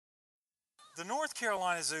The North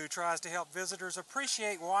Carolina Zoo tries to help visitors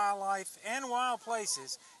appreciate wildlife and wild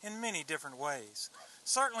places in many different ways.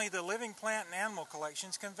 Certainly the living plant and animal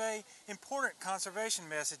collections convey important conservation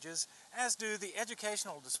messages, as do the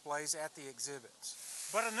educational displays at the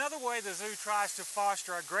exhibits. But another way the zoo tries to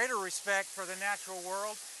foster a greater respect for the natural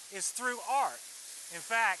world is through art. In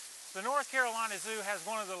fact, the North Carolina Zoo has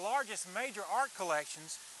one of the largest major art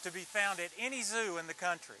collections to be found at any zoo in the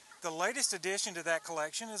country. The latest addition to that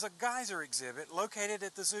collection is a geyser exhibit located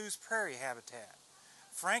at the zoo's prairie habitat.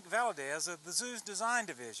 Frank Valadez of the zoo's design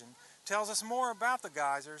division tells us more about the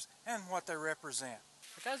geysers and what they represent.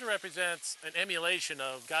 The geyser represents an emulation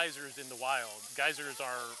of geysers in the wild. Geysers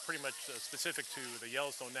are pretty much specific to the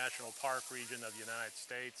Yellowstone National Park region of the United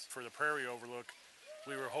States. For the prairie overlook,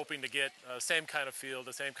 we were hoping to get the same kind of feel,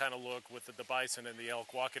 the same kind of look with the bison and the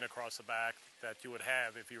elk walking across the back that you would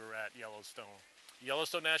have if you were at Yellowstone.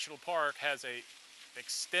 Yellowstone National Park has an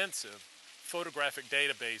extensive photographic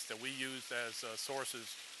database that we use as sources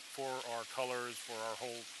for our colors, for our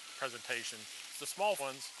whole presentation. The small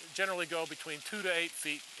ones generally go between 2 to 8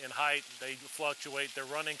 feet in height. They fluctuate, they're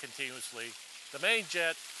running continuously. The main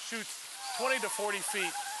jet shoots 20 to 40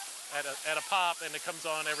 feet at a pop, and it comes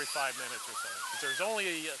on every 5 minutes or so. There's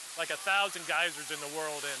only like 1,000 geysers in the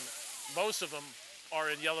world, and most of them are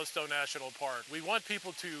in Yellowstone National Park. We want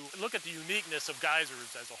people to look at the uniqueness of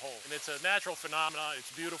geysers as a whole. And it's a natural phenomenon,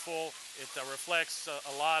 it's beautiful, it reflects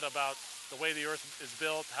a lot about the way the earth is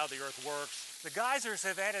built, how the earth works. The geysers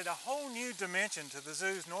have added a whole new dimension to the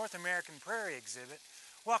zoo's North American prairie exhibit,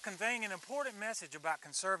 while conveying an important message about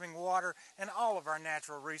conserving water and all of our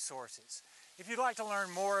natural resources. If you'd like to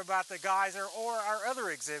learn more about the geyser or our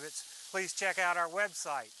other exhibits, please check out our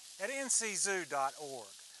website at nczoo.org.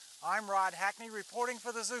 I'm Rod Hackney reporting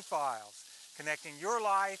for the Zoo Files, connecting your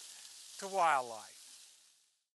life to wildlife.